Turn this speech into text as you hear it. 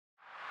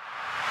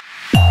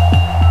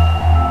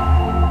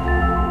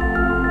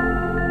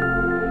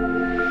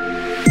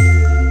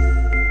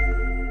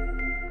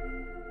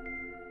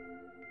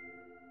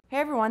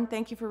everyone,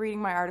 thank you for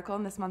reading my article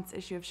in this month's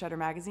issue of Shutter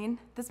Magazine.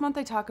 This month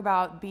I talk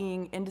about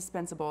being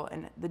indispensable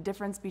and the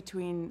difference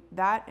between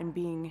that and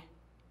being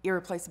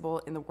irreplaceable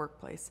in the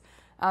workplace.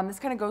 This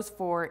kind of goes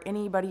for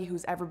anybody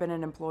who's ever been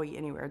an employee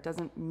anywhere. It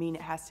doesn't mean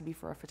it has to be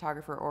for a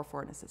photographer or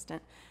for an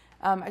assistant.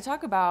 I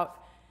talk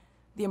about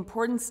the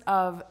importance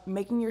of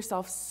making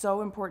yourself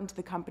so important to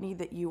the company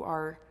that you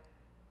are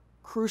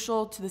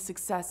crucial to the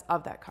success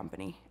of that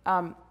company.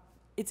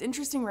 It's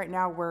interesting right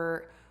now,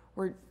 we're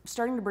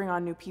starting to bring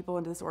on new people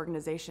into this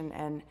organization,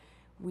 and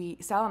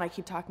Sal and I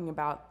keep talking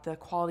about the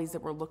qualities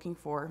that we're looking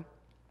for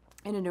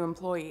in a new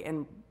employee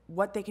and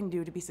what they can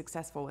do to be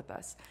successful with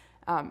us.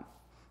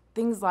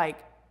 Things like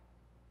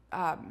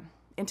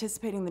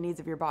anticipating the needs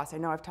of your boss. I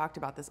know I've talked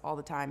about this all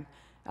the time.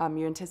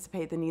 You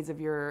anticipate the needs of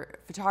your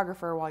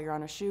photographer while you're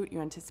on a shoot. You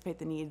anticipate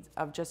the needs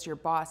of just your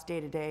boss day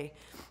to day.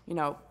 You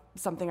know,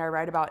 something I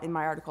write about in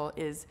my article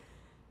is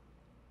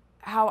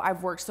how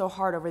I've worked so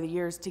hard over the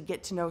years to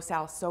get to know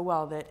Sal so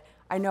well that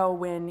I know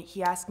when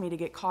he asks me to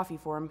get coffee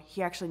for him,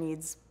 he actually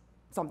needs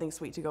something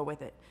sweet to go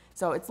with it.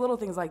 So it's little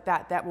things like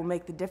that that will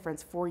make the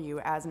difference for you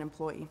as an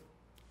employee.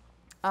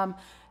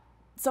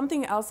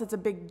 Something else that's a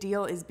big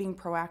deal is being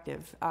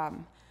proactive.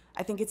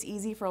 I think it's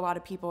easy for a lot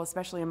of people,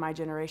 especially in my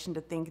generation,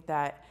 to think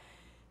that,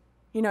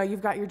 you know,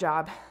 you've got your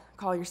job,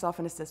 call yourself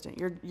an assistant.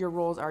 Your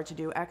roles are to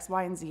do X,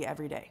 Y, and Z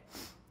every day.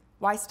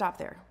 Why stop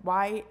there?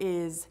 Why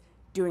is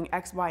doing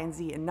X, Y, and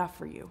Z enough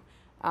for you?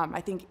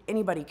 I think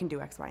anybody can do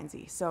X, Y, and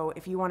Z. So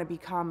if you want to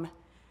become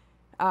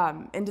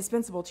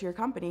indispensable to your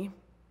company,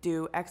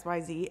 do X, Y,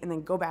 Z, and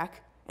then go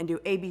back and do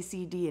A, B,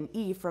 C, D, and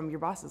E from your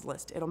boss's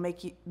list. It'll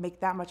make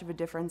that much of a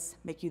difference,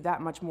 make you that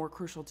much more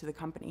crucial to the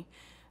company.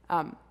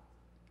 I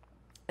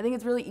think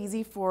it's really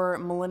easy for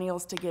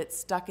millennials to get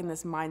stuck in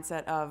this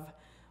mindset of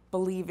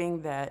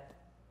believing that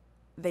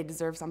they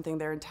deserve something,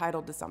 they're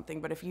entitled to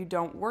something. But if you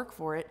don't work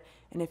for it,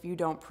 and if you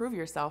don't prove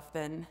yourself,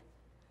 then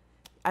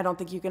I don't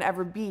think you can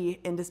ever be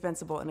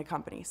indispensable in a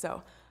company.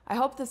 So I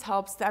hope this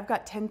helps. I've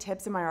got 10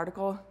 tips in my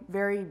article,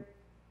 very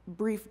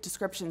brief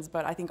descriptions,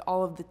 but I think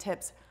all of the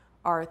tips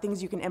are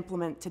things you can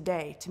implement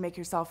today to make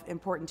yourself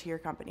important to your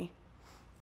company.